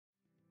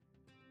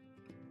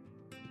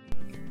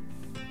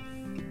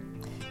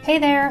Hey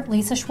there,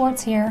 Lisa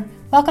Schwartz here.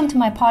 Welcome to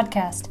my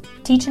podcast,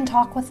 Teach and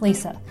Talk with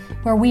Lisa,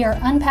 where we are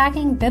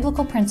unpacking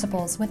biblical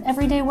principles with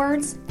everyday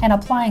words and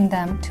applying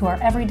them to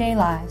our everyday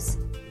lives.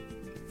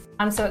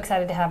 I'm so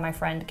excited to have my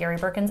friend Gary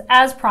Burkins,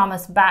 as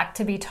promised, back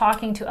to be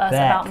talking to us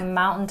about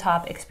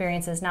mountaintop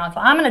experiences. Now,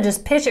 I'm going to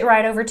just pitch it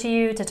right over to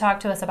you to talk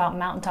to us about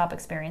mountaintop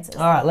experiences.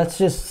 All right,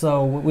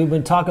 so what we've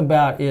been talking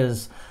about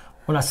is,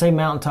 when I say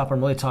mountaintop,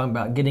 I'm really talking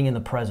about getting in the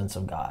presence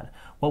of God.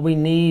 What we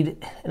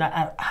need, and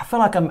I feel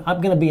like I'm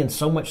going to be in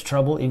so much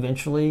trouble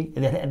eventually.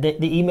 The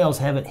emails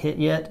haven't hit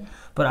yet,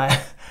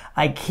 but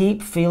I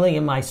keep feeling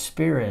in my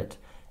spirit,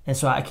 and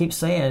so I keep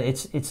saying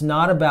it's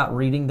not about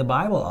reading the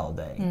Bible all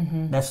day.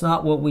 Mm-hmm. That's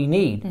not what we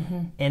need. Mm-hmm.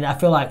 And I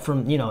feel like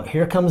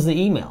here comes the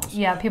emails.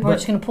 Yeah, people are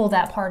just going to pull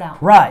that part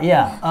out. Right,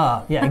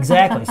 yeah,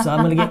 exactly. So I'm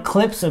going to get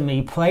clips of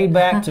me played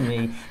back to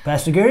me.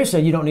 Pastor Gary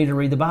said you don't need to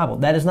read the Bible.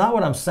 That is not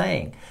what I'm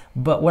saying.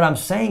 But what I'm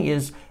saying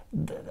is,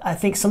 I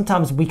think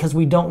sometimes because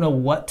we don't know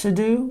what to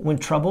do when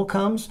trouble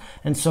comes,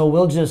 and so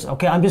we'll just,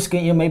 I'm just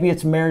going to, maybe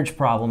it's marriage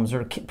problems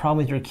or problem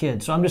with your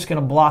kids, so I'm just going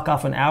to block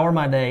off an hour of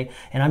my day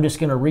and I'm just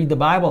going to read the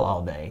Bible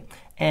all day.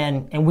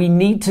 And we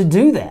need to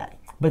do that,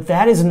 but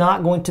that is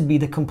not going to be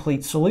the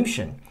complete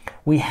solution.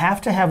 We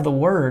have to have the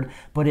Word,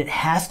 but it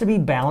has to be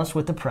balanced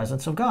with the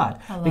presence of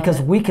God,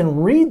 because we can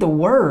read the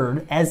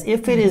Word as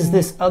if it is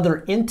this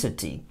other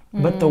entity.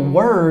 But the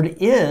Word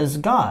is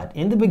God.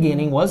 In the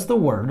beginning was the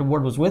Word. The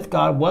Word was with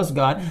God, was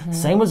God. Mm-hmm.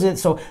 Same was it.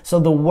 So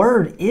the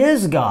Word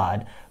is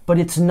God, but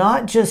it's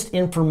not just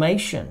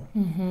information.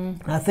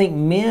 Mm-hmm. I think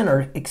men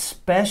are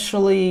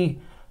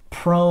especially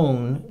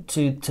prone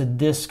to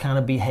this kind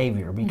of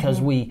behavior because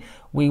we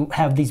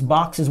have these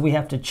boxes we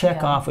have to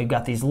check off. We've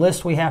got these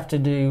lists we have to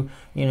do.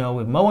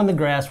 We're mowing the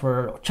grass,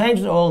 we're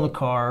changing the oil in the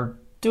car,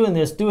 doing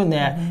this, doing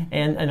that,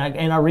 and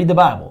I read the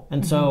Bible,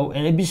 and so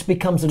it just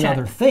becomes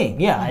another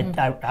thing.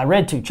 Yeah, I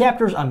read 2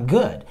 chapters, I'm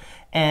good,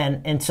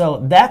 and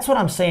so that's what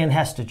I'm saying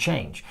has to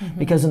change,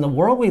 because in the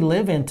world we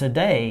live in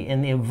today,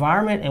 in the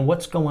environment and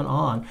what's going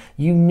on,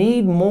 you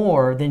need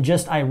more than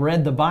just I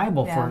read the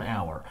Bible for an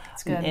hour.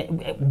 That's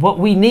good. But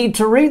we need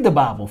to read the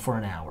Bible for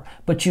an hour,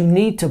 but you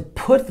need to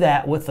put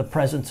that with the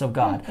presence of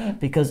God,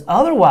 because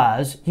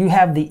otherwise you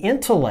have the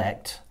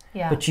intellect.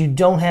 Yeah. But you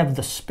don't have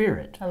the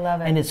Spirit. I love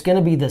it. And it's going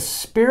to be the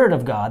Spirit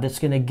of God that's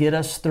going to get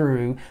us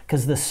through,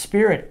 because the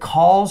Spirit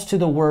calls to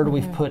the Word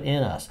we've put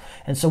in us.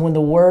 And so when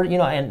the Word,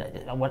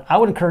 and what I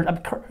would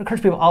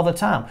encourage people all the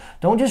time,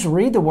 don't just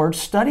read the Word,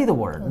 study the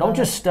Word. Don't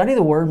just study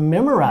the Word,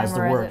 memorize the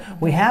Word.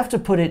 We have to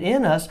put it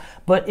in us,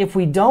 but if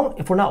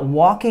we're not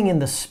walking in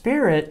the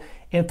Spirit,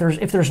 if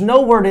there's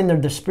no Word in there,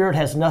 the Spirit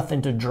has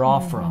nothing to draw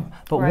from.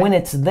 But when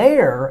it's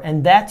there,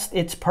 and that's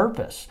its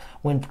purpose,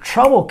 when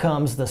trouble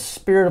comes, the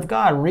Spirit of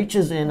God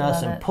reaches in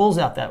us and pulls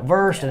out that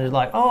verse and is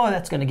like,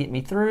 that's going to get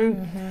me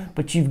through.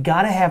 But you've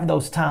got to have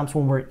those times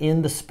when we're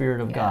in the Spirit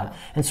of God.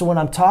 And so when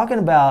I'm talking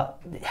about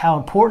how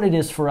important it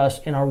is for us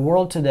in our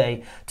world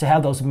today to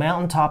have those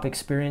mountaintop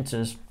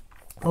experiences,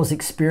 those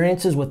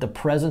experiences with the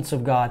presence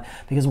of God,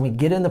 because when we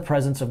get in the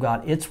presence of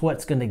God, it's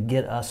what's going to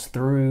get us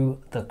through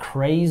the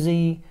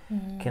crazy,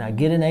 can I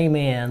get an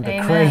amen,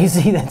 the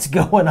crazy that's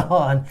going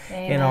on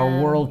in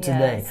our world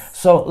today.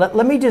 So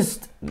let me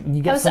just,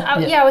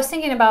 I was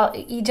thinking about,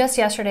 just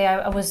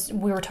yesterday,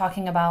 we were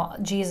talking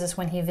about Jesus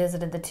when he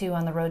visited the 2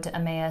 on the road to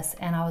Emmaus,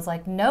 and I was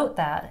like, note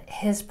that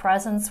his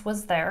presence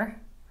was there.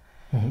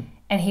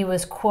 And he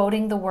was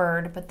quoting the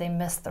Word, but they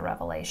missed the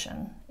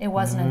revelation. It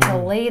wasn't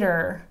until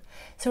later.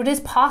 So it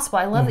is possible.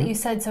 I love that you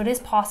said, so it is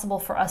possible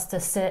for us to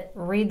sit,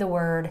 read the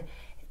Word,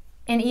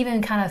 and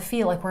even kind of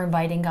feel like we're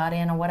inviting God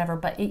in or whatever.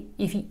 But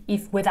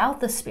if without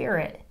the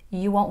Spirit,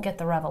 you won't get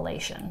the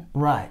revelation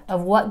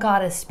of what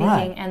God is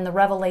speaking, and the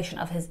revelation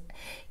of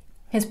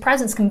His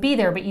presence can be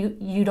there, but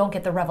you don't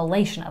get the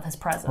revelation of His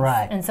presence.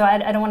 Right. And so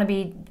I don't want to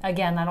be,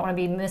 again, I don't want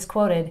to be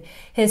misquoted.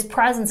 His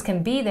presence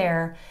can be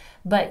there,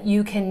 but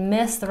you can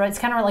miss it's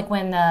kind of like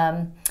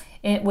when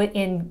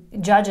in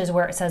Judges,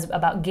 where it says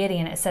about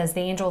Gideon, it says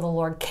the angel of the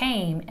Lord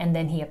came and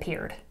then he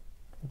appeared.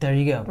 There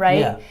you go.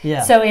 Right?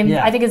 Yeah. So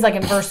I think it's like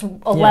in verse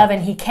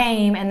 11, he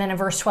came, and then in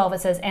verse 12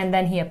 it says, and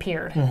then he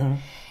appeared.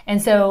 And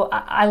so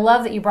I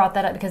love that you brought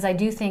that up, because I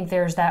do think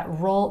there's that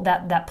role,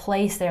 that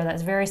place there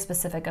that's very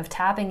specific of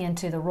tapping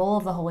into the role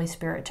of the Holy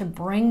Spirit to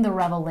bring the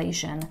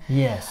revelation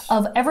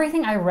of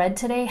everything I read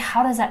today.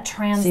 How does that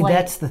translate? See,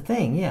 that's the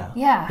thing,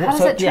 Yeah, how does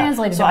that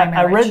translate to my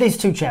marriage? I read these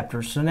 2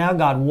 chapters, so now,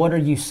 God, what are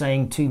you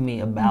saying to me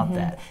about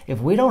that?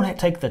 If we don't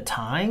take the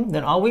time,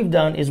 then all we've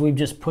done is we've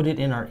just put it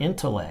in our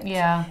intellect.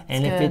 Yeah,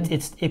 and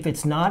if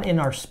it's not in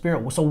our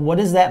spirit, so what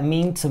does that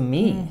mean to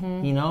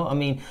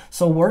me?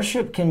 So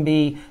worship can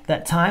be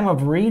that time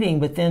of reading,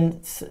 but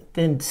then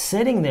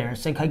sitting there and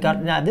saying, okay,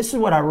 God, now this is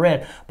what I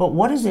read, but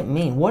what does it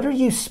mean? What are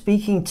you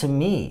speaking to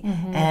me?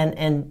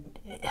 And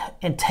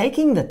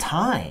taking the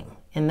time.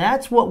 And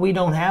that's what we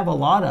don't have a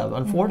lot of,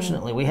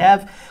 unfortunately. We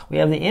have the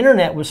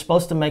internet, was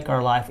supposed to make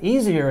our life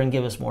easier and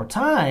give us more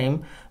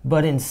time,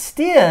 But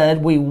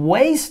instead, we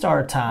waste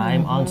our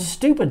time on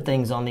stupid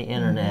things on the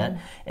internet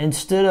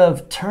instead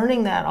of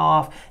turning that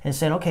off and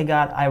saying, okay,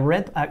 God,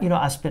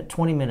 I spent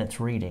 20 minutes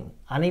reading.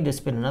 I need to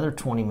spend another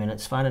 20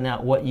 minutes finding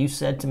out what you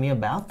said to me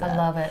about that. I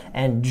love it.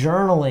 And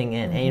journaling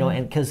and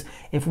and because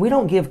if we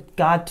don't give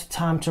God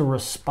time to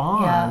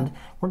respond,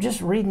 we're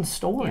just reading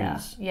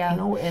stories. Yeah.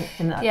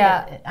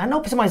 I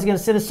know somebody's going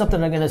to send us something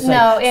they're going to say.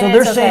 No, so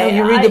they're saying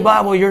you read the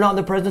Bible, you're not in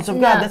the presence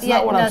of God. That's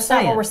not what I'm saying. That's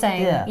not what we're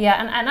saying.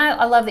 Yeah. And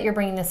I love that you're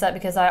bringing this up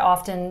because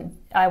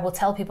I will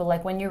tell people,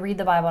 like, when you read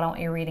the Bible, I don't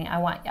want you reading. I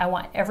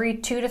want every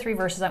 2 to 3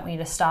 verses, I want you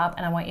to stop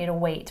and I want you to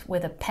wait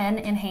with a pen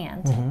in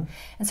hand.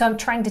 And so I'm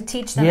trying to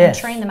teach them and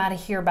train them how to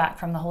hear back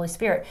from the Holy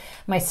Spirit.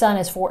 My son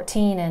is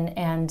 14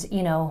 and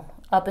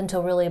up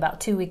until really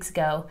about 2 weeks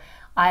ago,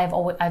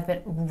 I've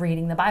been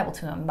reading the Bible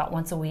to him. About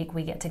once a week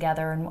we get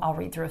together and I'll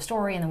read through a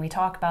story and then we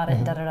talk about it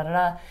and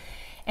da-da-da-da-da.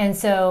 And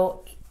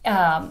so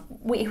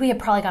we had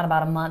probably gone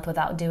about a month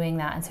without doing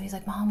that. And so he's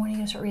like, Mom, when are you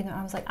going to start reading? And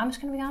I was like, I'm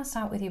just going to be honest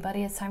with you,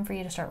 buddy. It's time for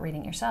you to start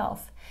reading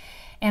yourself.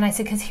 And I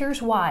said, because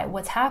here's why.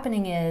 What's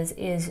happening is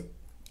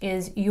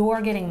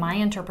you're getting my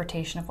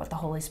interpretation of what the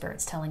Holy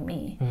Spirit's telling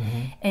me.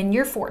 And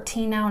you're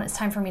 14 now, and it's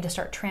time for me to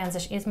start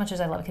transitioning. As much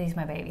as I love it, because he's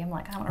my baby, I'm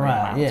like, I want to read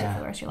the Bible for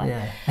the rest of your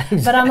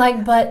life. But I'm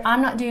like, but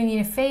I'm not doing you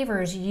any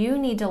favors. You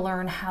need to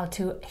learn how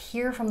to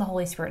hear from the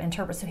Holy Spirit,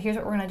 interpret. So here's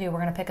what we're going to do. We're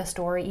going to pick a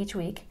story each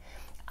week.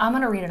 I'm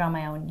going to read it on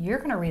my own. You're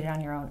going to read it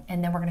on your own.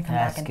 And then we're going to come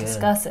back and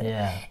discuss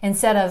it.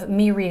 Instead of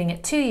me reading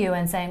it to you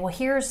and saying, well,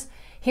 here's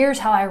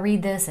how I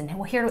read this, and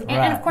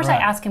and of course I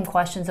ask him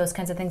questions, those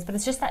kinds of things, but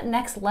it's just that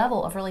next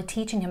level of really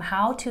teaching him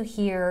how to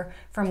hear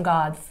from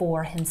God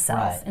for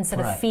himself instead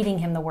of feeding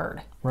him the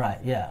word.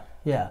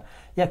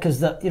 Because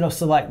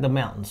so like the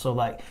mountain. So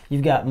like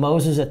you've got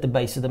Moses at the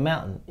base of the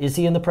mountain. Is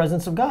he in the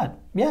presence of God?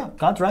 Yeah,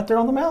 God's right there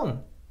on the mountain.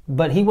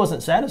 But he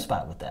wasn't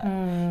satisfied with that.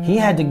 He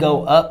had to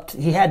go up.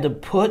 He had to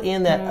put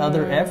in that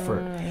other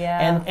effort.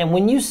 And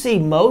when you see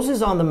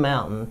Moses on the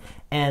mountain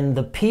and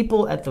the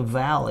people at the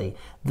valley,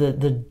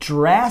 the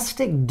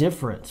drastic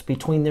difference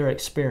between their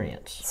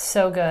experience.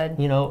 So good.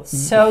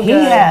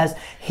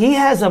 He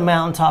has a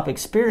mountaintop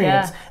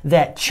experience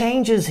that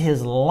changes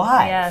his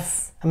life.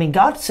 Yes. I mean,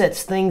 God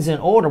sets things in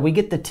order. We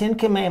get the 10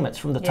 Commandments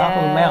from the top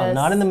of the mountain,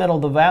 not in the middle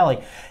of the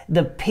valley.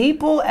 The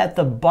people at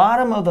the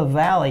bottom of the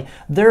valley,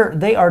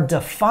 they are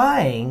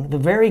defying the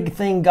very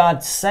thing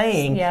God's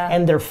saying,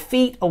 and they're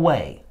feet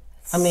away.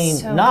 I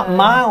mean, not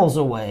miles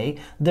away.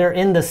 They're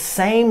in the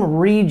same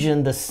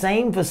region, the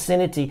same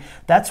vicinity.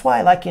 That's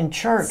why, like in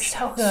church,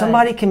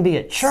 somebody can be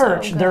at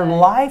church, their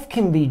life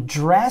can be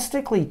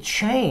drastically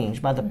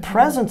changed by the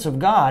presence of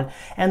God,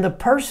 and the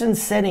person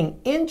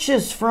sitting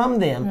inches from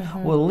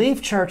them will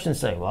leave church and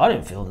say, well, I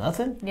didn't feel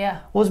nothing.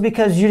 Well, it's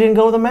because you didn't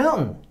go to the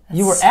mountain.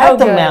 You were at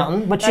the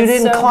mountain, but you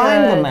didn't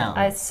climb the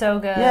mountain. It's so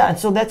good. Yeah, and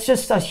so that's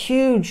just a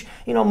huge,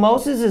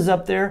 Moses is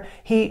up there.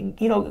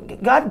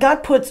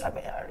 God puts...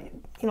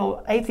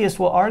 atheists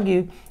will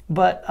argue,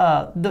 but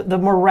the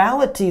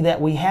morality that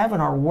we have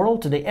in our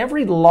world today,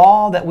 every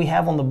law that we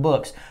have on the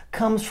books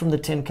comes from the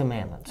 10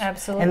 Commandments.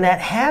 Absolutely. And that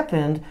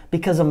happened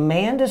because a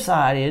man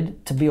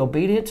decided to be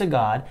obedient to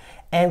God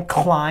and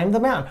climb the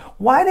mountain.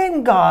 Why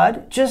didn't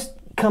God just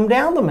come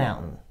down the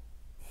mountain?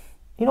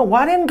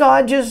 Why didn't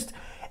God just...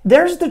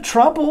 There's the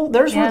trouble.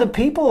 There's where the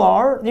people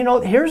are.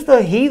 Here's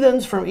the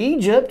heathens from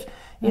Egypt.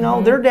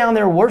 They're down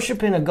there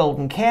worshiping a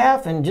golden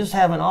calf and just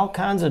having all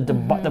kinds of, the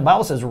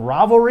Bible says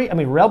revelry.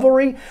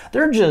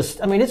 They're just,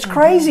 it's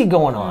crazy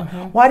going on.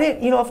 Why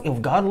didn't,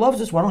 if God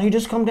loves us, why don't he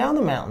just come down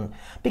the mountain?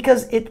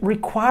 Because it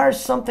requires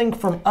something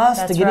from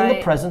us to get in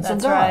the presence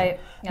of God.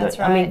 That's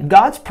right.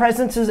 God's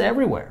presence is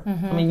everywhere.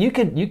 You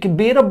could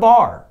be at a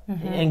bar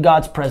and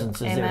God's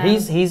presence is there.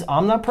 He's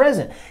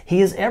omnipresent.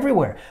 He is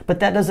everywhere. But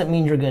that doesn't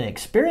mean you're going to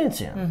experience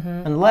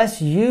him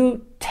unless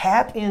you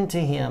tap into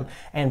him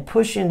and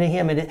push into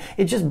him. And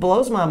it just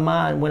blows my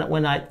mind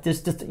when I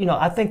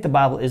I think the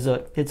Bible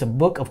it's a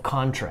book of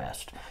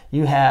contrast.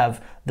 You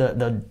have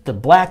the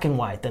black and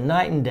white, the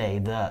night and day,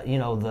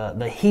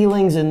 the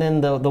healings, and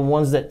then the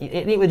ones that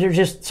there's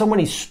just so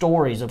many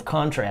stories of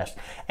contrast.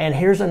 And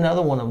here's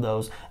another one of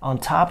those on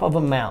top of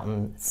a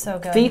mountain, so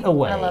good. Feet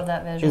away. I love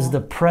that visual. Is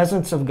the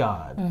presence of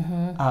God,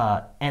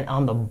 and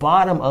on the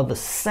bottom of the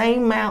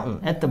same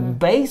mountain, at the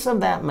base of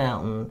that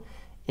mountain,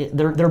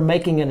 they're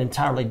making an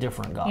entirely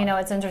different God.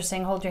 It's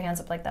interesting. Hold your hands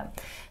up like that.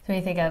 So when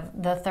you think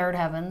of the third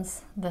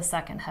heavens, the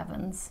second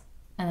heavens,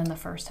 and then the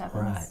first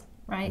heavens.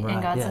 Right?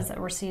 And God says that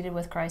we're seated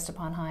with Christ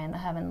upon high in the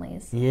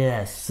heavenlies.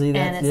 Yes. See that?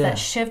 And it's that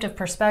shift of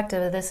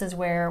perspective. This is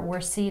where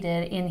we're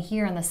seated. In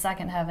here in the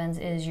second heavens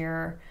is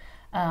your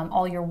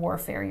all your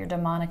warfare, your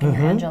demonic and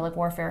your angelic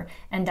warfare,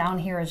 and down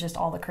here is just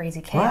all the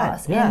crazy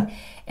chaos.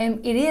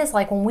 And it is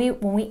like when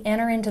we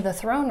enter into the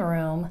throne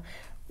room,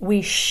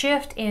 we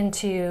shift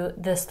into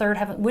this third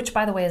heaven, which,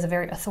 by the way, is a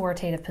very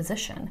authoritative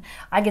position.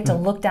 I get to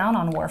look down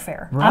on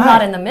warfare. Right. I'm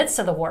not in the midst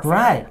of the warfare.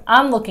 Right.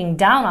 I'm looking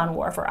down on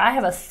warfare. I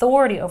have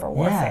authority over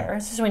warfare. Yeah.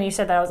 This is when you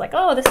said that, I was like,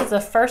 oh, this is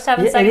the first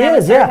heaven, second it heaven,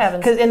 is, third heaven.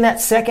 Because in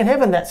that second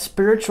heaven, that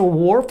spiritual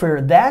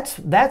warfare,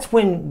 that's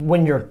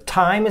when your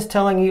time is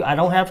telling you, I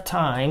don't have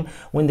time.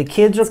 When the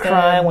kids are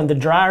crying, when the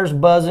dryer's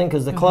buzzing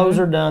because the clothes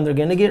are done, they're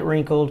going to get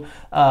wrinkled.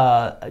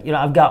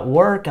 I've got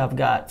work, I've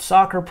got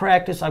soccer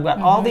practice, I've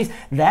got all these.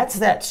 That's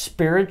that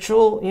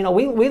spiritual.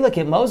 We look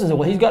at Moses and,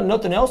 well, he's got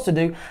nothing else to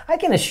do. I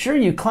can assure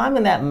you,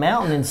 climbing that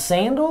mountain in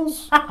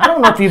sandals, I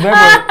don't know if you've ever,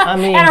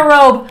 and a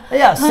robe.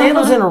 Yeah,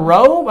 sandals and a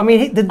robe. I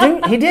mean, the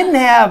dude, he didn't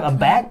have a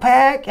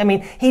backpack. I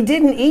mean, he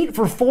didn't eat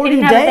for 40 He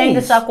didn't days. have a thing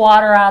to suck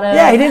water out of.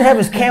 Yeah, he didn't have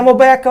his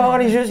camelback on.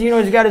 He's just,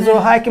 he's got his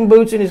little hiking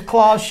boots and his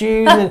claw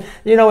shoes and,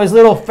 his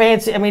little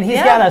fancy,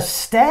 he's got a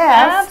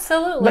staff.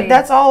 Absolutely. But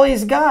that's all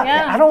he's got.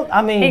 Yeah.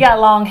 He got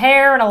long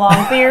hair and a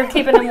long beard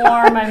keeping him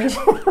warm.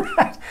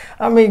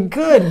 Right.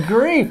 Good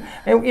grief.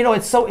 And,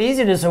 it's so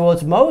easy to say, well,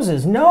 it's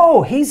Moses.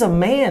 No, he's a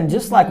man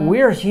just like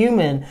we're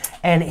human.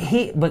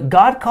 But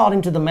God called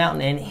him to the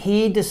mountain and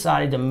he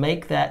decided to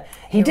make that.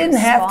 He didn't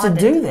have to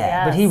do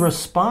that, but he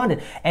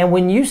responded. And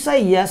when you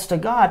say yes to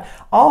God,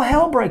 all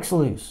hell breaks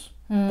loose.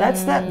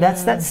 That's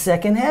that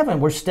second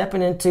heaven. We're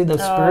stepping into the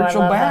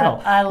spiritual battle.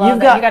 That. I love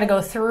that. You got to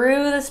go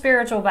through the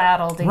spiritual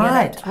battle to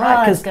get it.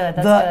 Right. That's good.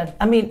 That's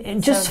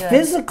good. Just so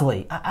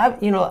physically,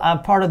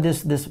 I'm part of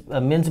this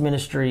men's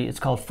ministry. It's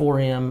called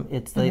 4M.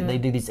 They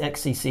do these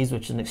XCCs,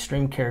 which is an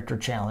extreme character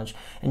challenge,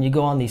 and you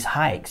go on these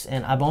hikes.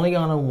 And I've only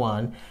gone on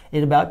one.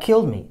 It about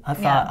killed me. I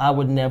thought I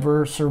would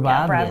never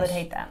survive Brad this. would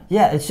hate that.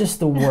 Yeah, it's just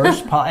the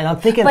worst part. And I'm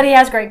thinking, but he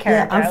has great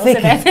character. Yeah,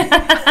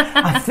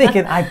 I'm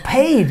thinking, I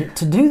paid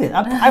to do this.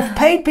 I've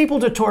paid people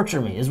to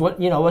torture me. Is what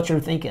you're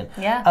thinking.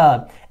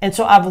 Yeah. And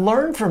so I've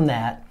learned from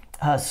that.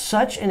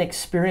 Such an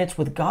experience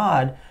with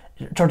God,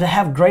 or to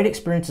have great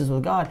experiences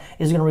with God,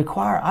 is going to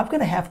require, I'm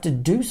going to have to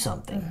do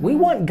something. We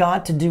want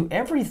God to do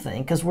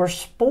everything because we're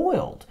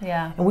spoiled.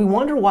 Yeah. And we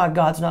wonder why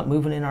God's not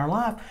moving in our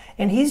life.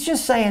 And He's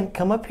just saying,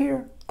 come up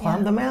here,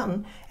 climb the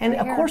mountain. And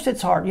of course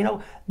it's hard.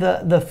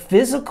 The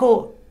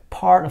physical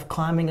part of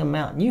climbing a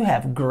mountain, you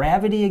have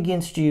gravity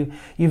against you,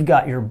 you've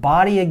got your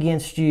body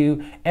against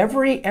you,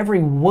 every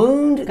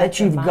wound that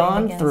you've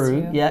gone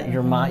through,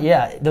 your mind,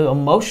 the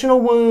emotional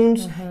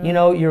wounds,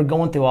 you're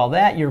going through all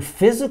that, your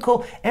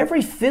physical,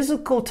 every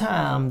physical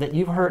time that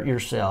you've hurt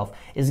yourself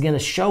is going to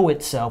show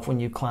itself when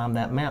you climb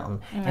that mountain.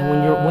 And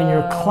when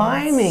you're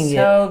climbing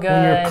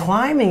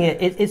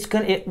it's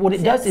going to, what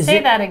it does is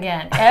say that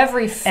again.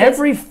 Every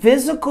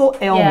physical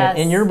ailment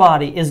in your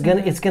body is going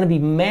to, it's going to be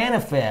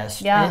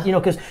manifest. Yeah.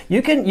 Because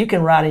you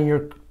can ride in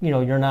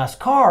your nice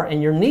car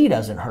and your knee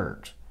doesn't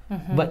hurt.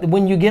 But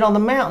when you get on the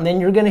mountain, then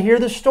you're going to hear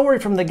the story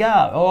from the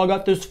guy. Oh, I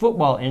got this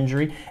football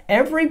injury.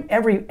 Every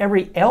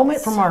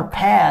ailment from our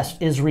past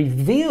is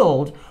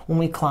revealed when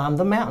we climb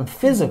the mountain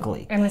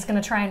physically. And it's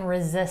going to try and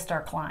resist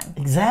our climb.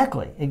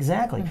 Exactly.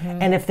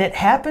 And if that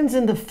happens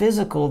in the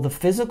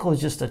physical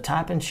is just a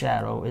type and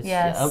shadow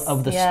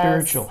of the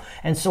spiritual.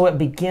 And so it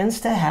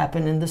begins to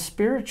happen in the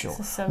spiritual.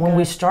 When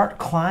we start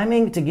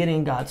climbing to get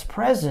in God's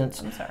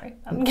presence. I'm sorry.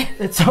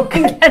 It's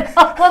okay. I'm getting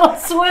a little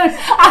swoon.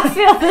 I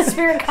feel the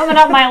Spirit coming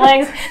up my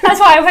legs. That's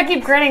why if I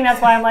keep grinning,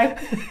 that's why I'm like...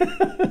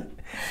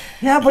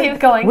 Yeah, but keep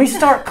going. We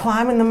start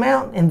climbing the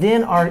mountain, and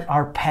then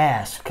our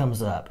past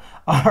comes up.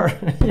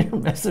 You're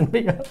messing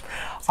me up.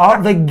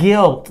 The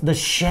guilt, the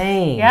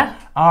shame,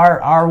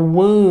 our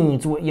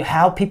wounds,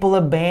 how people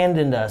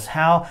abandoned us,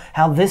 how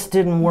this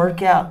didn't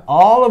work out.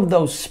 All of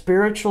those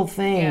spiritual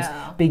things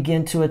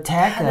begin to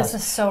attack us.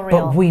 This is so real.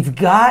 But we've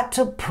got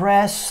to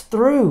press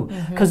through,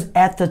 because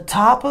at the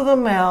top of the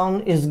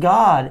mountain is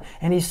God,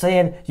 and He's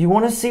saying, you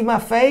want to see my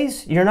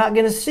face? You're not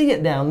going to see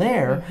it down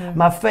there.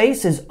 My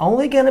face is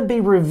only going to be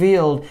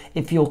revealed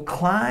if you'll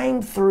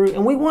climb through.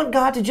 And we want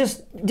God to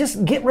just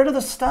get rid of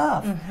the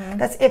stuff.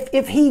 That's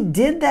if He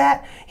did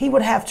that, He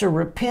would have to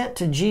repent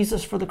to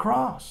Jesus for the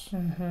cross.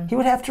 He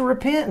would have to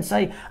repent and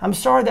say, I'm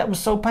sorry, that was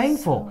so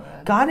painful.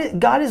 God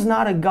is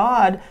not a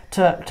God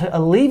to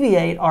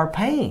alleviate our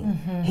pain.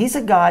 He's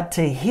a God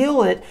to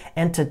heal it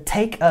and to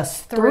take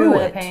us through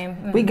it.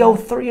 Pain. We go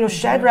through,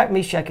 Shadrach,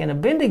 Meshach, and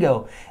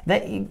Abednego.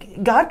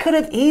 God could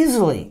have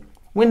easily,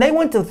 when they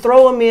went to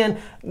throw them in,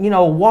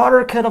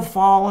 water could have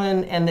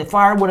fallen and the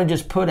fire would have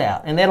just put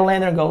out. And they'd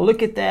land there and go,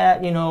 look at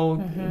that,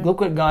 look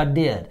what God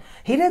did.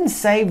 He didn't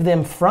save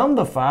them from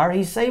the fire.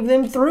 He saved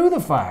them through the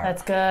fire.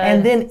 That's good.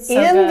 And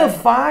then the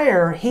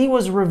fire, He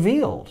was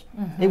revealed.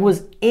 It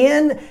was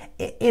in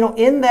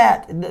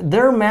that,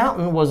 their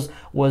mountain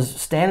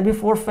was standing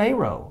before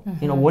Pharaoh.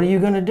 What are you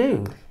going to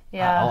do?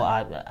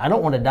 Yeah. I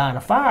don't want to die in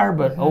a fire,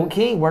 but O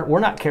King,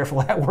 we're not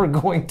careful that we're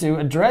going to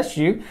address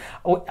you.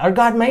 Our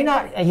God may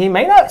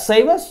not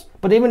save us,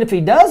 but even if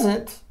He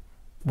doesn't,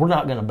 we're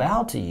not going to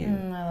bow to you.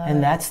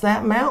 And that's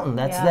that mountain.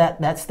 That's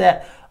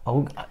that.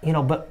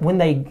 But when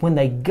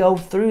they go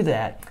through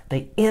that,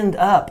 they end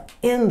up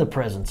in the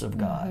presence of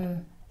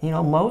God.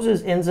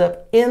 Moses ends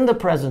up in the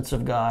presence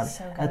of God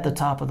So at the good.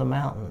 top of the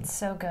mountain.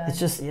 So good. It's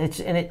just,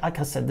 like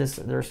I said,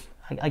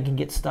 I can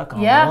get stuck on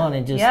Yeah, one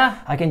and yeah.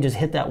 I can just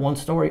hit that one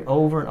story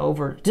over and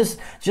over. Just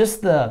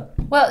the,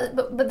 Well,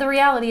 but the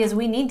reality is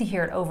we need to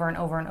hear it over and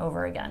over and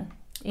over again,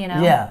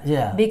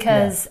 yeah.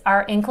 Because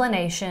our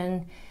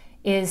inclination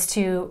is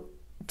to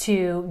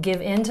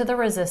give into the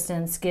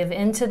resistance, give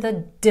into the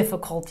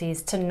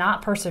difficulties, to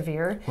not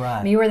persevere.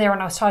 Right. You were there when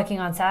I was talking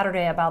on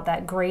Saturday about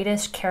that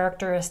greatest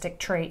characteristic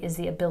trait is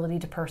the ability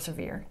to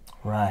persevere.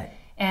 Right.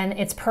 And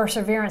it's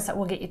perseverance that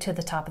will get you to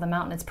the top of the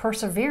mountain. It's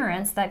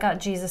perseverance that got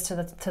Jesus to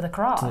the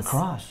cross. To the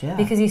cross, yeah.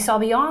 Because he saw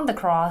beyond the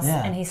cross,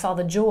 Yeah. and he saw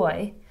the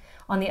joy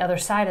on the other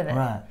side of it.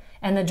 Right.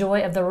 And the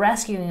joy of the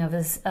rescuing of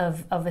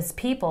his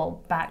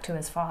people back to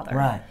his Father.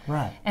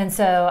 Right. And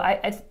so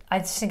I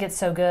just think it's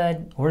so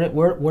good.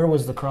 Where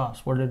was the cross?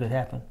 Where did it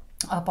happen?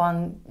 Up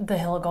on the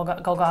hill,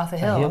 Golgotha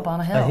Hill, up on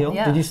a hill. A hill?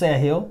 Yeah. Did you say a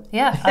hill?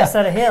 Yeah, I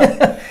said a hill.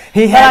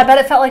 He But I bet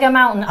it felt like a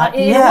mountain.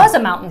 It was a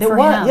mountain for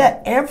him.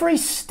 Yeah, every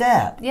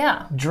step.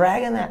 Yeah.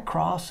 Dragging that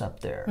cross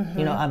up there.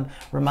 Mm-hmm. I'm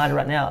reminded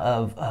right now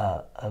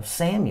of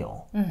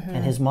Samuel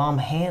and his mom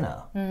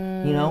Hannah.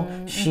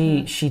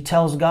 She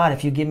tells God,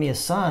 if you give me a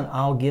son,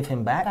 I'll give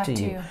him back to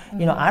you.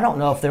 I don't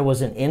know if there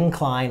was an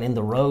incline in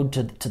the road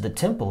to the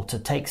temple to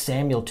take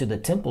Samuel to the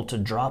temple to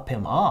drop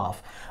him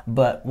off.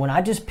 But when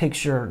I just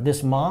picture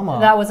this mama,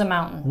 That was a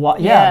mountain.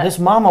 this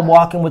mama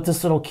walking with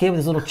this little kid with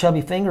his little chubby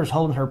fingers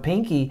holding her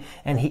pinky,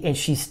 and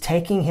she's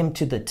taking him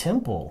to the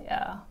temple.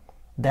 Yeah.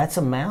 That's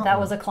a mountain. That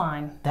was a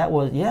climb. That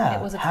was, yeah.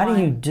 It was a How do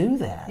climb. you do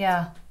that?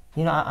 Yeah.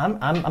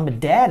 I'm a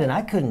dad and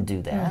I couldn't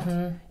do that.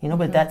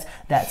 But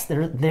that's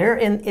they're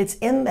in. It's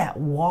in that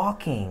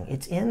walking.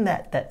 It's in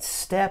that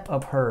step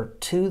of her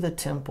to the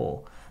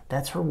temple.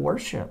 That's her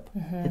worship.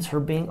 It's her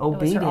being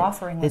obedient. her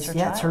offering with her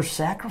It's her child.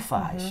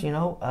 sacrifice.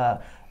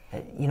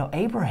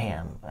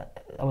 Abraham.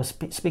 I was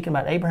speaking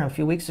about Abraham a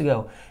few weeks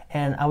ago,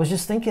 and I was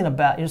just thinking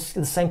about just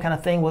the same kind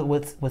of thing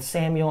with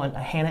Samuel and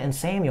Hannah and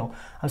Samuel.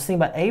 I was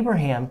thinking about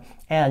Abraham,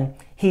 and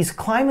he's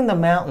climbing the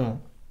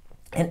mountain,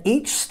 and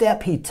each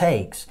step he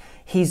takes,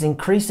 he's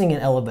increasing in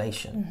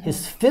elevation.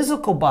 His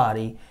physical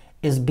body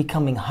is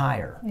becoming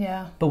higher.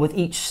 Yeah. But with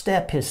each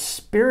step, his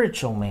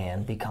spiritual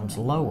man becomes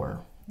lower.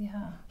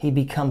 Yeah. He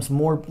becomes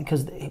more,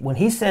 because when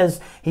he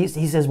says, he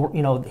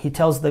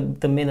tells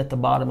the men at the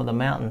bottom of the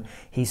mountain,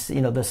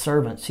 the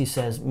servants, he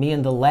says, me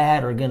and the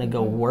lad are going to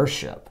go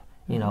worship,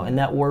 and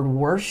that word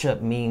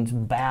worship means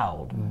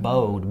bowed,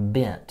 bowed,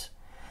 bent.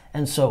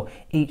 And so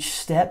each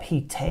step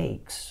he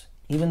takes,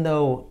 even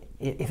though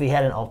if he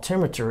had an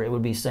altimeter, it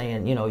would be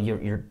saying,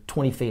 you're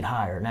 20 feet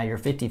higher, now you're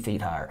 50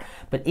 feet higher.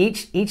 But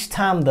each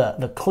time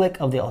the click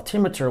of the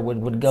altimeter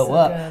would go So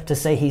up good. to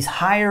say he's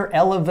higher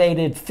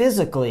elevated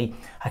physically,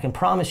 I can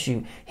promise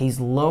you he's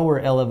lower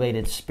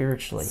elevated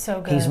spiritually. So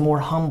good. He's more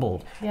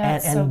humbled. Yeah,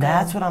 it's and so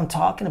that's good. what I'm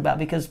talking about,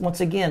 because once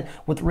again,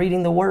 with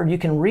reading the Word, you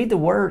can read the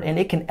Word and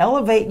it can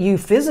elevate you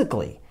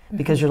physically.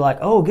 Because you're like,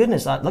 oh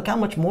goodness, look how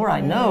much more I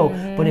know.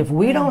 But if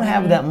we don't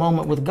have that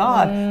moment with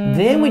God,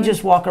 then we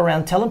just walk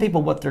around telling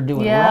people what they're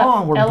doing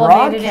wrong. We're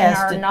elevated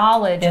broadcasting in our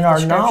knowledge. in of our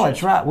the knowledge,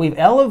 scriptures. right? We've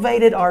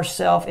elevated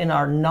ourselves in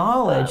our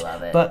knowledge, I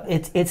love it. but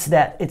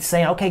it's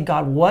saying, okay,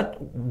 God,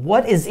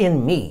 what is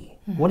in me?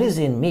 What is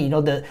in me?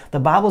 The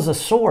Bible's a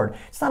sword.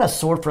 It's not a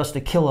sword for us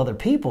to kill other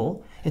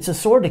people. It's a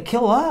sword to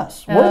kill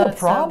us. We're the it's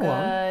so problem.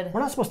 good. We're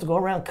not supposed to go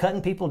around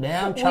cutting people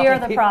down. We are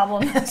the people.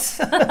 problem.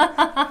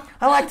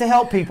 I like to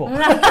help people.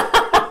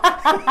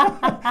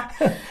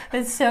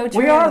 It's so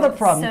true. We are the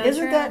problem. So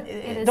Isn't true. that?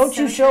 It is Don't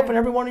so you show up true. in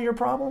every one of your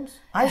problems?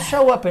 I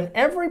show up in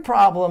every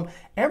problem,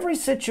 every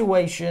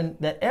situation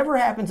that ever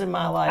happens in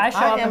my life. I show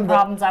up in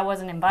problems I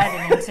wasn't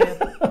invited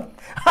into.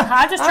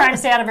 I'm just trying to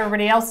stay out of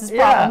everybody else's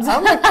problems.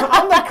 I'm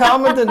the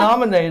common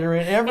denominator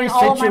in every In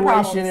all of my situation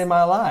problems. in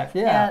my life.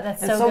 Yeah,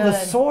 that's and so so the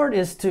good. sword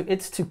is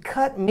to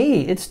cut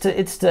me. It's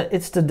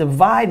to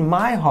divide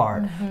my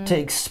heart, Mm-hmm. to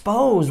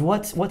expose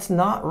what's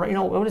not right.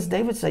 What does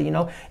David say?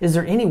 Is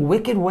there any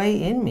wicked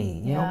way in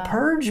me? Yeah.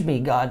 Purge me,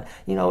 God.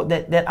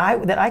 that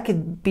I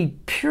could be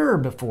pure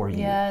before you.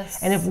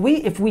 Yes. And if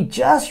we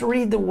just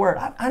read the Word,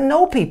 I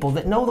know people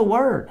that know the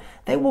Word.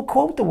 They will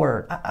quote the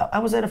Word. I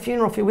was at a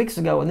funeral a few weeks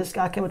ago, and this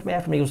guy came up to me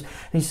after me.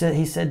 He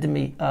said to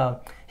me,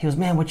 he goes,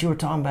 man, what you were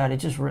talking about,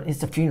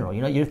 it's a funeral.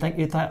 You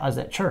thought I was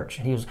at church.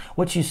 And he goes,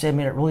 what you said,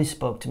 man, it really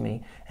spoke to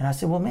me. And I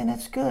said, well, man,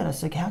 that's good. I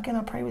said, how can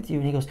I pray with you?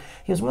 And he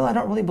goes, well, I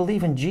don't really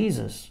believe in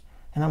Jesus.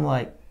 And I'm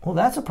like, well,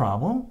 that's a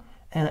problem.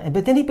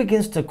 But then he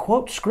begins to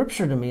quote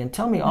scripture to me and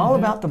tell me all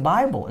about the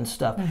Bible and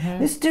stuff.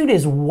 This dude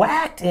is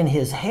whacked in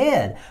his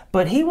head,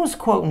 but he was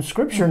quoting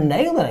scripture,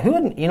 nailing it. Who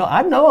wouldn't?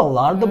 I know a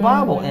lot of the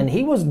Bible, and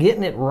he was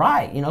getting it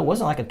right. It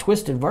wasn't like a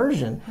twisted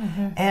version.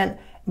 And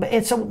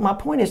so my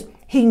point is,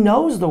 he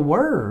knows the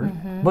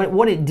Word, but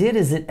what it did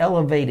is it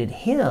elevated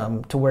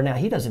him to where now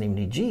he doesn't even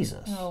need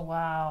Jesus. Oh,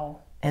 wow.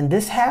 And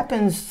this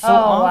happens so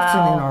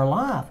often in our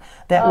life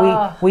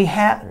that we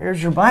have.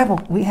 There's your Bible.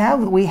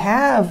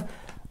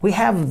 We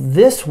have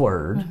this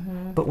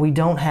Word, but we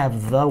don't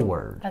have the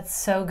word. That's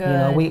so good. You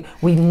know,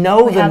 we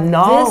know we the have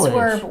knowledge. this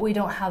word, but we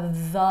don't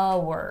have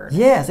the word.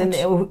 Yes, and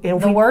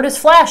the word is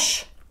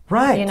flesh.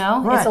 Right. You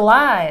know, right. It's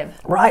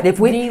alive. Right. If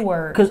we, the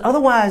word. Because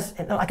otherwise,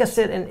 like I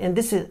said, and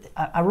this is,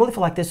 I really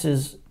feel like this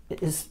is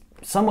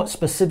somewhat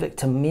specific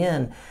to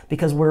men,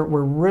 because we're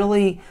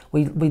really,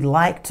 we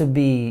like to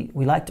be,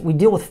 we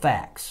deal with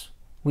facts.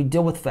 We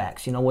deal with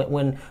facts. You know,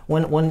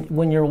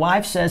 when your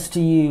wife says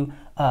to you,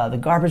 the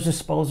garbage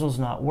disposal's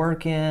not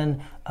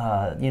working,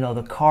 you know,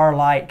 the car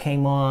light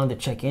came on, the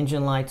check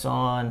engine light's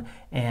on,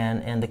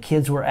 and the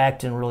kids were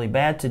acting really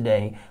bad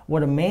today.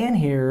 What a man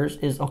hears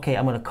is, okay,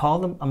 I'm going to call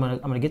them, I'm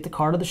going to get the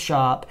car to the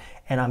shop,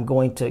 and I'm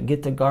going to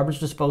get the garbage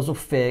disposal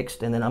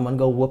fixed, and then I'm going to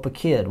go whoop a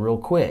kid real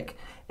quick.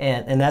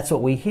 And that's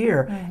what we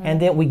hear. And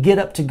then we get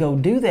up to go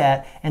do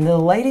that, and the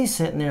lady's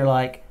sitting there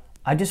like,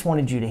 I just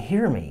wanted you to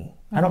hear me.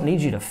 I don't need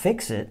you to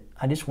fix it.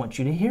 I just want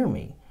you to hear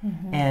me.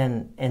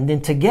 And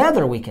then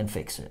together we can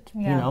fix it,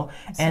 you know.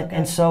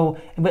 And so,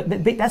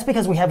 but that's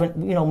because we haven't,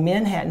 you know,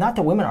 men had, not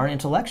that women aren't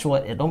intellectual,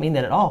 I don't mean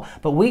that at all,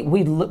 but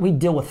we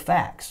deal with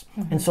facts.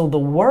 And so the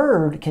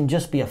word can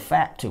just be a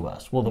fact to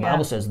us. Well, the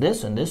Bible says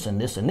this and this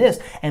and this and this,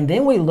 and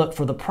then we look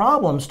for the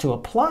problems to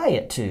apply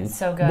it to.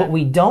 So good. But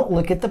we don't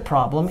look at the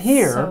problem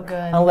here So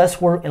good.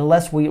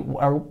 unless we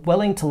are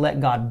willing to let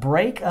God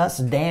break us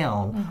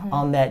down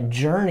on that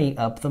journey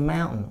up the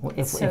mountain.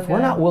 If we're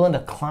not willing to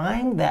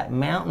climb that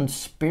mountain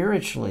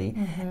spiritually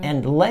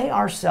and lay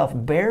ourselves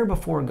bare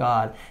before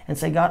God and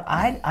say, God,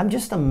 I'm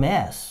just a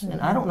mess and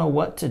I don't know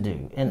what to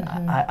do. And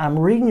I'm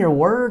reading your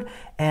word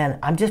and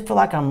I just feel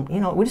like I'm, you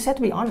know, we just have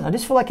to be honest. I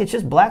just feel like it's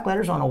just black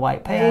letters on a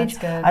white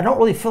page. I don't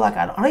really feel like,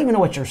 I don't even know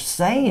what you're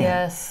saying.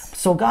 Yes.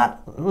 So God,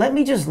 let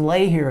me just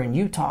lay here and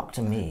you talk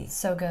to me.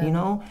 So good. You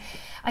know?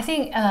 I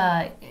think,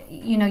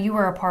 you know, you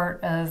were a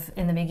part of,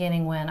 in the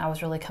beginning when I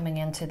was really coming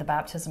into the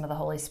baptism of the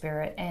Holy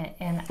Spirit.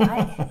 And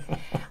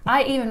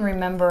I even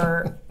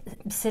remember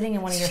sitting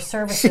in one of your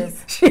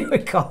services. She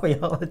would call me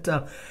all the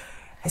time.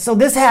 So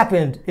this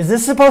happened. Is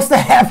this supposed to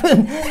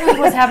happen?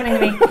 What's happening to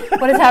me?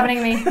 What is happening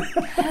to me?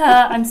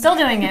 I'm still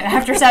doing it.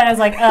 After Saturday, I was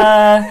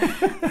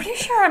like, pretty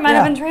sure I might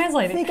have been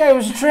translated. I think I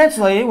was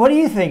translated. What do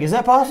you think? Is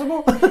that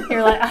possible?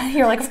 You're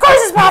like, of course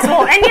it's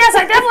possible. And yes,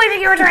 I definitely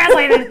think you were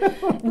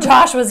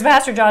translated.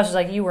 Pastor Josh was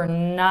like, you were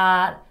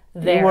not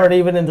there. You weren't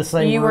even in the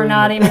same room. You were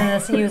not even in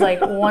this. He was like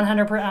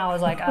 100%. I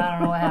was like, I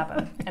don't know what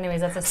happened.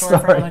 Anyways, that's a story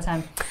for another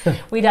time.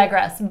 We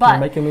digress. But you're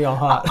making me all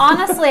hot.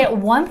 Honestly, at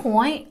one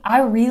point,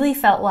 I really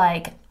felt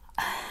like,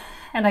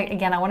 and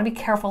again, I want to be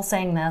careful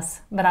saying this,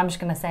 but I'm just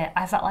going to say it.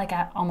 I felt like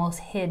I almost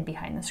hid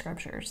behind the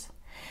scriptures.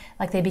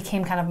 Like they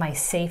became kind of my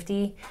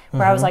safety,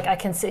 where I was like, I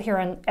can sit here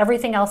and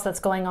everything else that's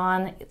going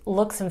on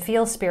looks and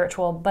feels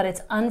spiritual, but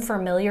it's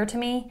unfamiliar to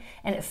me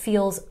and it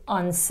feels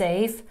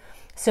unsafe.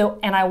 So,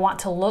 and I want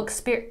to look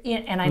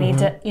and I need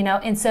to, you know,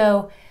 and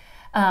so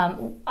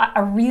I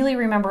really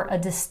remember a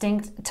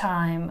distinct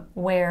time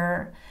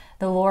where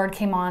the Lord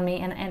came on me,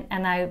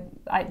 and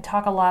I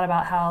talk a lot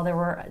about how there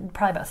were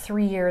probably about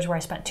 3 years where I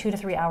spent 2 to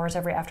 3 hours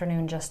every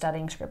afternoon just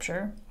studying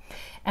scripture.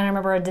 And I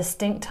remember a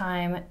distinct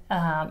time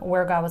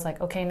where God was like,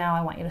 okay, now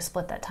I want you to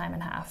split that time in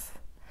half.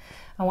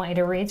 I want you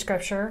to read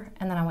scripture,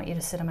 and then I want you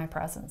to sit in my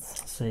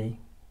presence. See,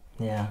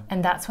 yeah.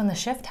 And that's when the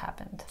shift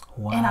happened.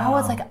 Wow. And I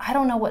was like, I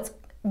don't know what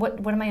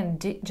am I going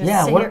to do?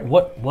 Just sit here?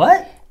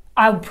 What?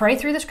 I would pray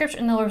through the scripture,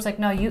 and the Lord was like,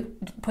 no, you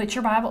put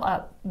your Bible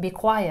up, be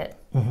quiet,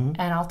 and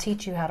I'll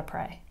teach you how to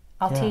pray.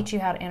 I'll teach you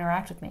how to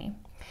interact with me.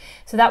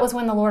 So that was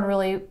when the Lord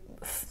really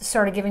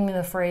started giving me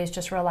the phrase,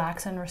 just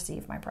relax and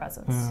receive my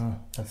presence.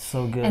 That's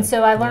so good. And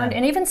so I learned,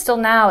 and even still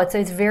now, it's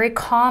very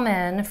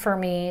common for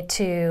me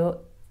to,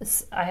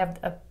 I have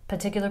a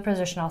particular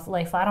position, I'll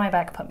lay flat on my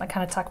back,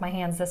 kind of tuck my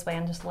hands this way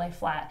and just lay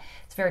flat.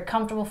 It's very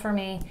comfortable for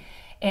me,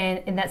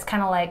 and that's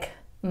kind of like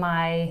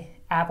my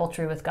apple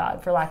tree with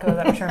God, for lack of a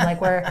better term,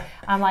 like where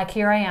I'm like,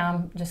 here I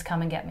am, just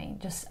come and get me. I'm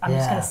just going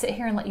to sit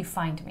here and let you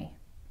find me.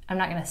 I'm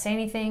not going to say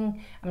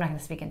anything. I'm not going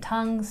to speak in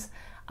tongues.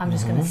 I'm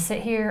just going to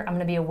sit here. I'm going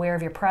to be aware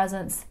of your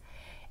presence.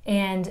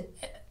 And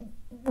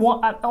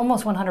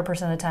almost 100%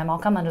 of the time, I'll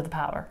come under the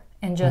power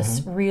and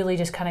just really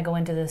just kind of go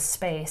into this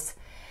space,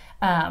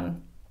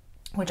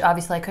 which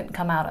obviously I couldn't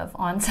come out of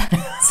on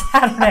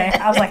Saturday.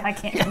 I was like, I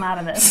can't come out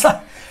of this.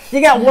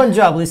 You got one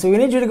job, Lisa. We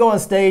need you to go on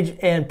stage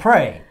and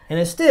pray. And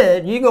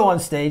instead, you go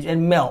on stage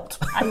and melt.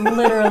 I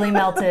literally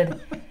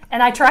melted.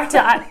 And I tried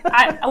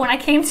to, when I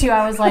came to you,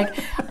 I was like,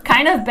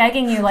 kind of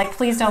begging you, like,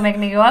 please don't make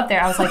me go up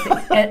there. I was like,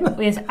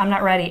 I'm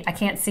not ready. I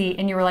can't see.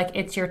 And you were like,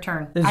 it's your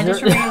turn. I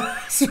just remember,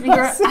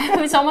 it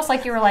was almost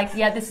like you were like,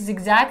 yeah, this is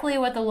exactly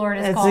what the Lord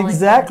is calling. That's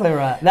exactly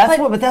right.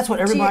 That's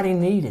what everybody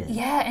needed.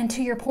 Yeah, and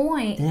to your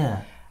point,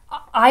 yeah,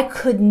 I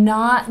could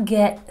not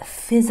get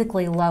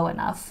physically low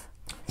enough.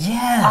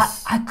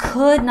 Yes. I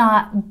could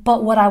not,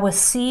 but what I was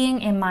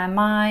seeing in my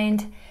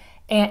mind,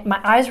 and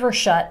my eyes were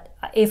shut.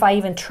 If I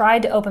even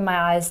tried to open my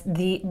eyes,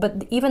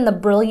 but even the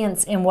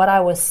brilliance in what I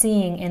was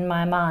seeing in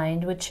my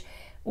mind, which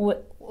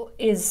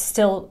is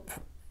still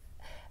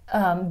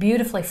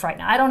beautifully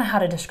frightening. I don't know how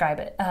to describe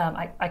it.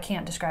 I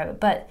can't describe it,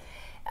 but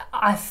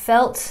I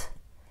felt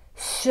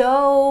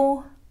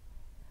so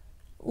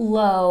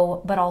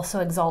low, but also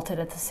exalted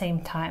at the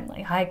same time.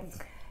 Like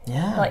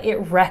it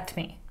wrecked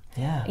me.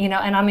 Yeah. You know,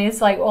 and I mean,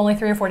 it's like only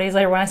 3 or 4 days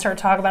later when I start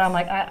talking about it, I'm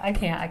like, I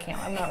can't,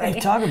 I'm not ready.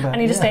 I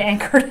need to stay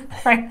anchored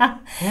right now.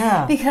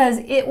 Yeah. Because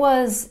it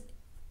was,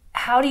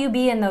 how do you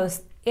be in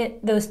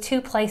those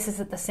two places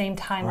at the same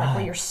time, like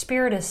where your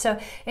spirit is so,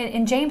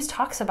 and James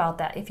talks about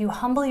that. If you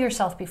humble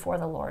yourself before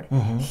the Lord,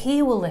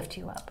 He will lift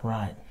you up.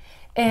 Right.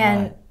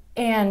 And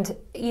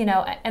you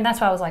know, and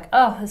that's why I was like,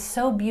 oh, it's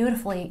so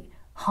beautifully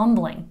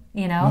humbling,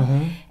 you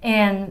know.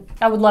 And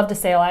I would love to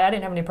say, like, I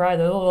didn't have any pride,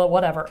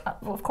 whatever.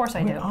 Of course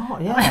I do. Oh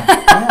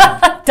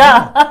yeah.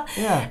 Duh.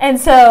 Yeah. And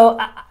so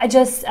I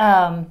just,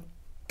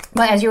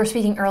 but as you were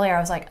speaking earlier, I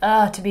was like,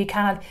 to be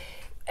kind of,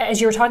 as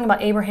you were talking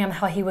about Abraham,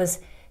 how he was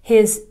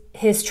his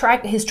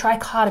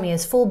trichotomy,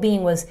 his full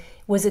being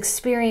was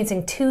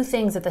experiencing two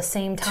things at the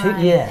same time.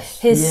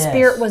 His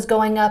spirit was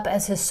going up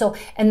as his soul,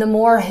 and the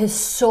more his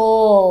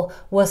soul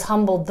was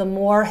humbled, the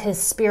more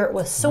his spirit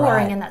was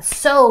soaring, and that's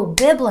so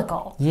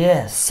biblical.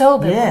 Yes. So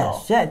biblical.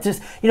 Yes. Yeah.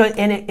 Just, you know,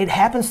 and it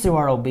happens through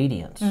our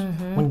obedience.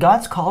 When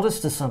God's called us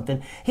to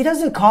something, He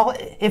doesn't call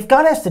it. If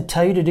God has to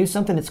tell you to do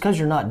something, it's because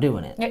you're not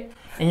doing it.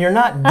 And you're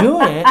not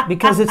doing it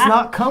because it's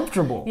not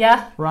comfortable.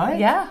 Yeah. Right?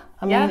 Yeah.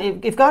 I mean,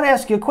 if God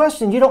asks you a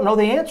question, you don't know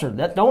the answer.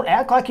 Don't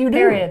act like you do.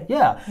 Period.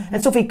 Yeah.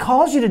 And so if He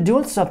calls you to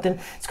doing something,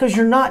 it's because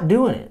you're not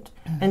doing it.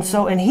 And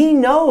so, and He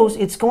knows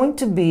it's going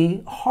to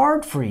be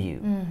hard for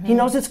you. He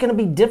knows it's going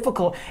to be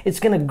difficult. It's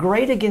going to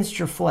grate against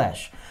your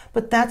flesh.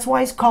 But that's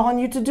why He's calling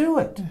you to do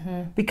it.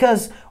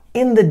 Because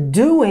in the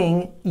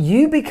doing,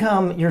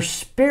 your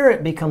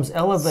spirit becomes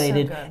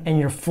elevated, and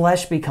your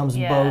flesh becomes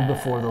bowed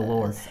before the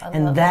Lord.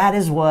 And that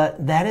is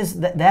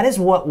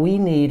what we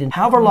need. And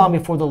however long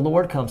before the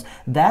Lord comes,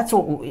 that's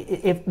what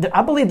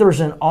I believe there's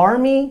an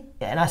army.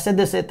 And I said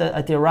this at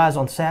the Arise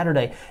on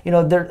Saturday. You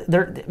know,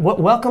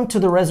 welcome to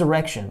the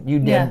resurrection. You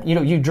dead,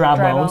 you dry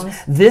bones.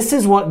 This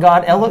is what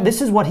God. This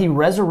is what He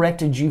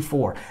resurrected you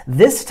for.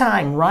 This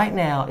time, right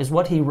now, is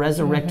what He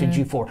resurrected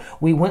you for.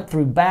 We went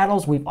through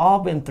battles. We've all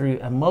been through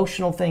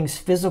emotional things,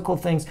 physical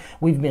things.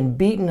 We've been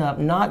beaten up,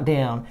 knocked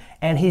down,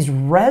 and He's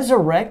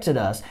resurrected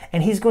us.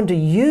 And He's going to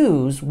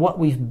use what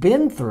we've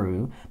been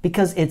through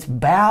because it's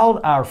bowed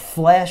our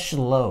flesh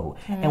low.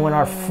 And when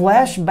our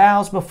flesh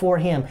bows before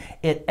Him,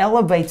 it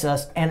elevates us.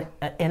 And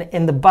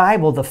in the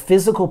Bible, the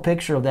physical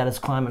picture of that is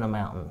climbing a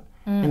mountain.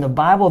 In the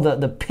Bible,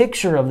 the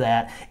picture of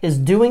that is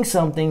doing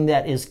something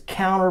that is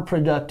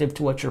counterproductive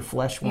to what your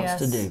flesh wants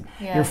to do.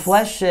 Your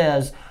flesh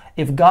says,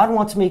 if God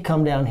wants me,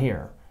 come down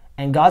here.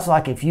 And God's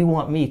like, if you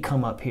want me,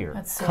 come up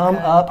here. Come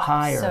up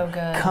higher. So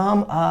good.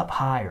 Come up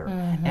higher.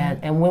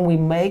 And when we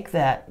make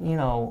that, you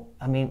know,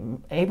 I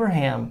mean,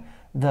 Abraham,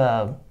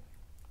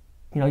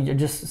 you're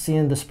just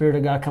seeing the Spirit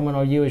of God coming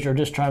on you as you're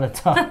just trying to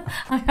talk.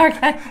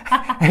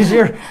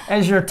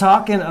 as you're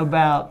talking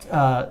about,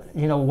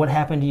 what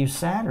happened to you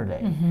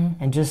Saturday,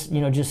 and just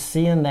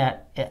seeing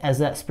that as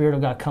that Spirit of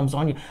God comes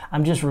on you,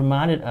 I'm just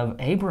reminded of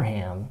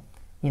Abraham.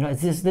 You know,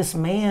 it's this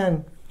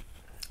man.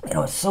 You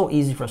know, it's so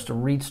easy for us to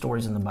read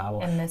stories in the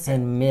Bible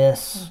and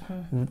miss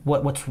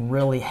what's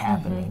really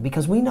happening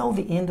because we know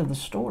the end of the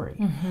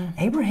story.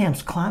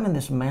 Abraham's climbing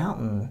this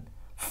mountain,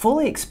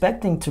 fully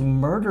expecting to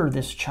murder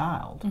this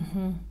child.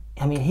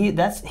 I mean,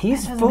 that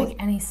doesn't make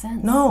any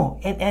sense. No,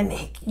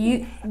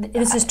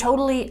 this is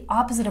totally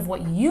opposite of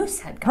what you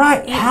said, God.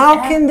 Right?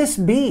 How can this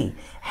be?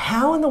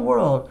 How in the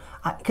world?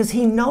 Because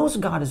he knows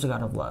God is a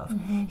God of love.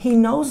 He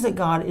knows that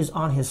God is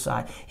on his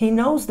side. He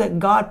knows that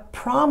God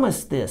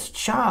promised this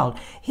child.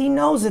 He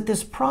knows that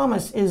this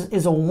promise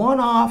is a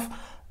one-off.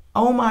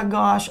 Oh my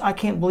gosh, I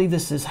can't believe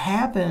this has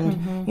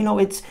happened. You know,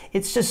 it's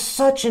just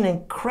such an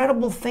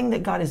incredible thing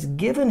that God has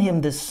given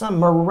him this son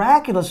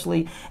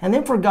miraculously, and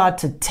then for God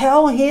to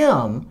tell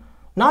him,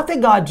 not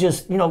that God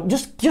just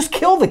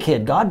kill the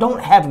kid, God, don't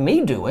have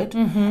me do it.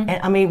 And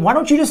I mean, why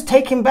don't you just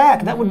take him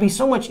back? That would be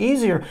so much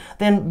easier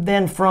than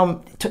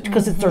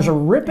because there's a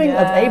ripping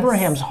of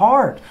Abraham's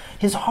heart.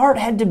 His heart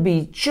had to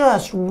be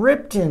just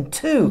ripped in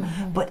two.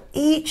 But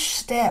each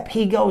step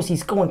he goes,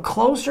 he's going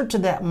closer to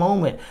that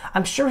moment.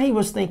 I'm sure he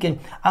was thinking,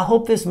 I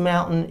hope this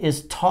mountain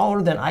is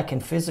taller than I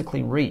can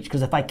physically reach,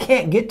 because if I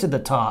can't get to the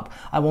top,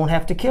 I won't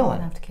have to kill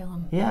him.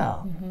 Yeah.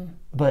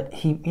 But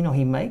he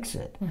makes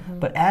it.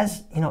 But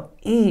as,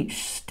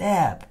 each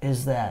step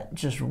is that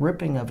just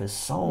ripping of his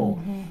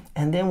soul.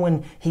 And then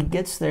when he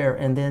gets there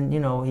and then,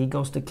 he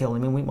goes to kill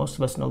him, and most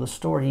of us know the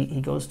story,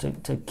 he goes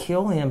to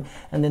kill him,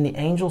 and then the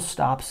angel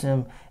stops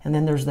him, and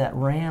then there's that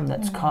ram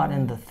that's caught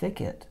in the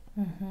thicket.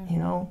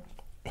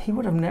 He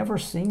would have never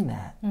seen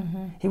that.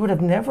 He would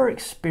have never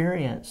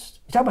experienced,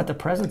 you talk about the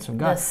presence of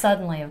God. The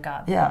suddenly of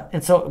God. Yeah,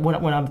 and so when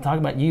I'm talking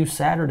about you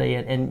Saturday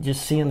and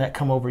just seeing that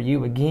come over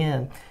you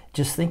again,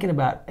 just thinking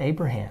about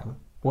Abraham,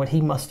 what he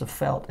must have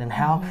felt, and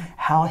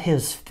how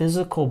his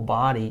physical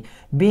body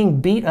being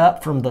beat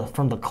up from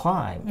the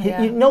climb.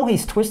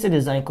 He's twisted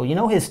his ankle.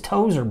 His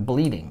toes are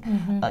bleeding.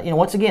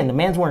 Once again, the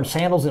man's wearing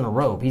sandals and a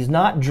robe. He's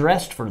not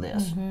dressed for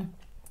this.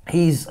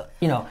 He's,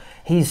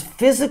 he's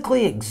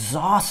physically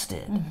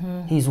exhausted.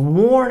 He's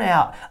worn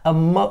out.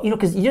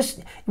 Because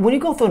when you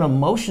go through an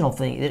emotional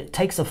thing, it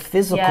takes a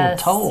physical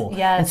toll.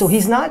 Yes. And so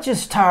he's not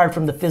just tired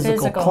from the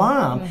physical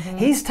climb.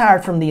 He's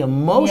tired from the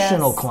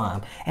emotional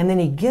climb. And then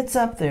he gets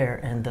up there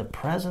and the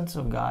presence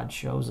of God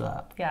shows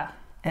up. Yeah.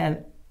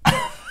 And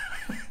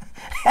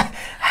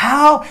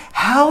how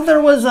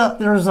there's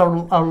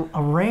a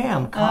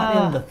ram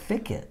caught in the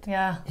thicket.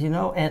 Yeah.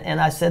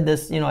 And I said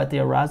this, at the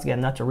Arise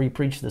Again, not to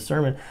re-preach the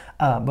sermon,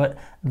 but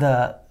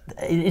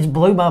it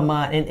blew my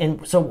mind.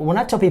 And so when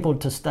I tell people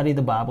to study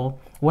the Bible,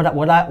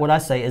 what I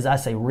say is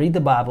read the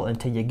Bible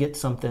until you get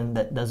something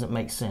that doesn't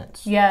make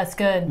sense. Yeah, it's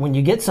good. When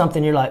you get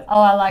something, you're like,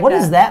 oh, I like what that.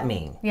 does that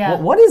mean? Yeah.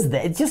 What is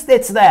that?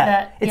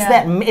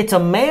 It's a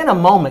manna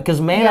moment, because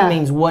manna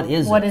means what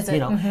is it? What is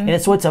it?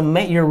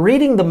 And you're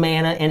reading the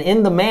manna, and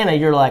in the manna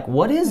you're like,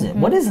 what is it?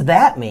 What does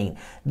that mean?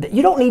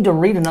 You don't need to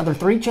read another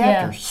 3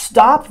 chapters. Yeah.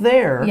 Stop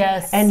there.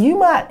 Yes. And you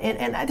might,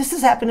 and this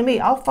has happened to me.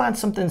 I'll find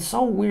something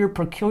so weird,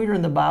 peculiar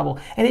in the Bible,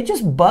 and it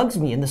just bugs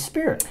me in the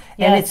spirit.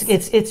 Yes. And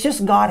it's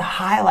just God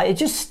highlight. It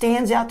just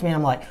stands out to me, and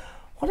I'm like,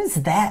 what does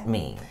that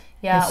mean?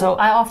 Yeah, so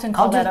I often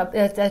call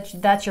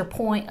that's your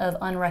point of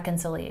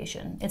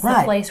unreconciliation. It's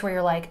the place where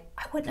you're like,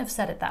 I wouldn't have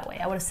said it that way.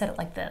 I would have said it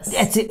like this.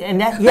 That's it,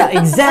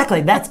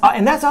 exactly.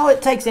 That's all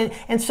it takes.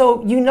 And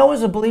so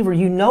as a believer,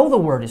 the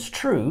word is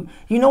true.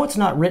 It's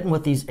not written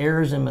with these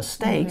errors and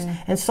mistakes.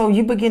 And so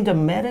you begin to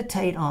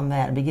meditate on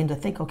that and begin to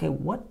think, okay,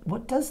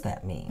 what does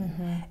that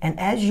mean? And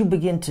as you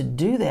begin to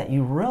do that,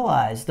 you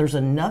realize there's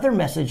another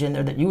message in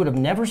there that you would have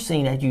never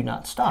seen had you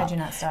not stopped.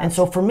 And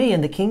so for me,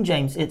 in the King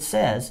James, it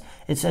says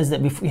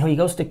that before, he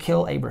goes to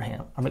kill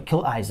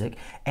Isaac,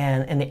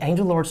 and the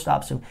angel of the Lord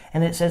stops him,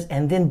 and it says,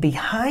 and then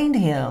behind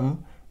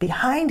him,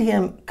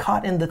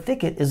 caught in the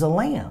thicket, is a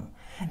lamb.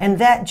 And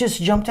that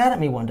just jumped out at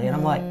me one day, and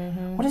I'm like,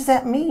 what does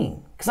that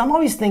mean? Because I'm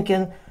always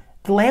thinking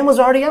the lamb was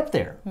already up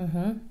there.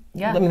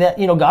 Yeah. I mean, that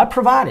God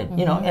provided,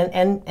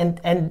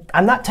 and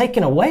I'm not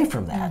taking away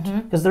from that,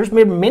 because there's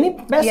been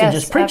many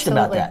messages preached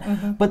about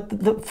that.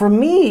 But for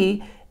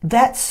me,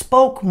 that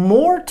spoke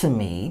more to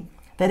me,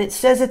 that it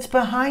says it's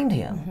behind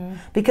him,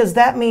 because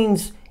that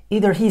means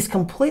either he's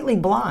completely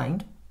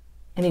blind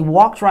and he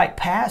walked right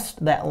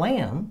past that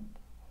lamb,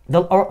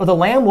 or the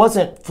lamb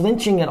wasn't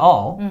flinching at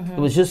all. It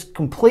was just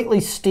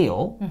completely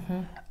still.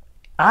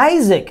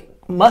 Isaac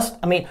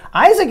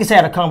has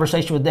had a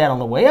conversation with Dad on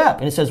the way up,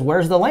 and it says,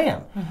 where's the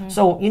lamb?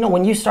 So,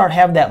 when you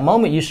have that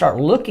moment, you start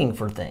looking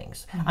for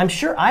things. I'm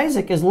sure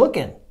Isaac is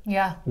looking.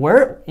 Yeah.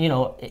 Where,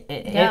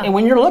 and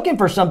when you're looking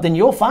for something,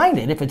 you'll find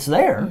it if it's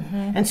there.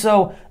 And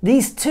so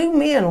these 2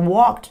 men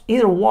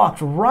either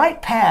walked right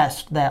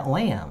past that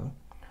lamb,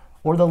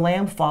 or the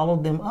lamb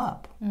followed them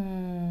up.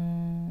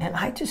 And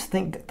I just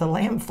think that the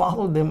lamb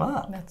followed them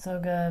up. That's so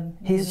good.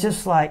 He's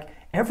just like,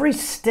 every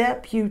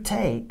step you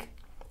take,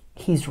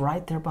 he's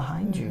right there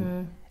behind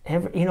you.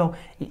 You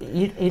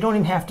don't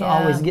even have to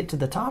always get to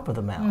the top of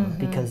the mountain,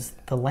 because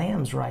the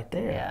lamb's right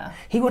there. Yeah.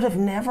 He would have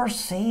never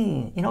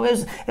seen. It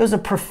was a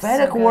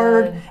prophetic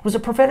word. It was a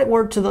prophetic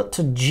word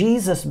to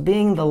Jesus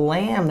being the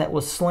lamb that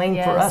was slain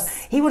for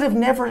us. He would have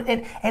never.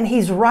 And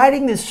he's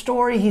writing this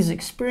story. He's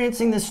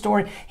experiencing this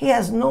story. He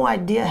has no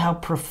idea how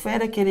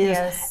prophetic it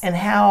is, and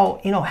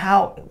how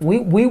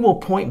we will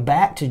point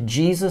back to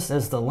Jesus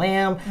as the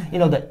lamb.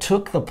 That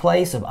took the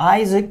place of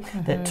Isaac,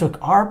 that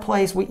took our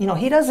place.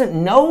 He doesn't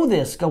know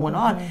this going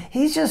on.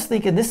 He's just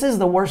thinking, this is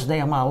the worst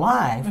day of my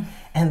life.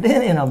 And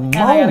then in a moment,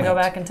 I gotta go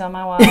back and tell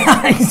my wife.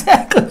 Yeah,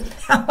 exactly.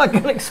 How am I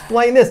going to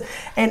explain this?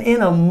 And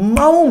in a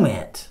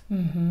moment,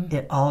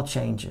 it all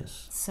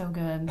changes. So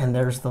good. And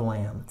there's the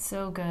lamb.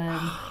 So good.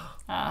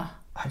 I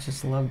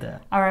just love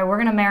that. All right,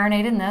 we're going to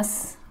marinate in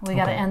this. We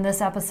got to end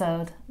this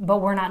episode,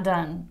 but we're not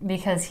done,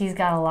 because he's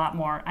got a lot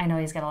more. I know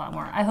he's got a lot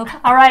more. I hope.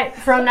 All right,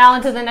 from now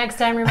until the next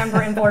time,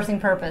 remember, enforcing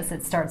purpose.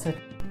 It starts with.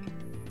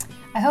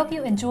 I hope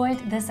you enjoyed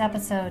this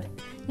episode.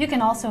 You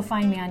can also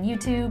find me on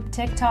YouTube,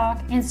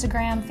 TikTok,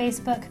 Instagram,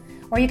 Facebook,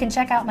 or you can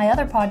check out my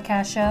other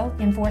podcast show,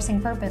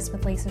 Enforcing Purpose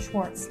with Lisa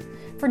Schwartz.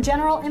 For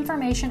general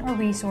information or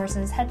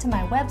resources, head to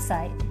my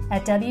website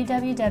at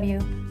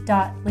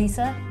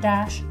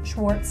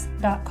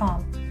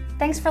www.lisa-schwartz.com.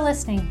 Thanks for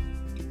listening.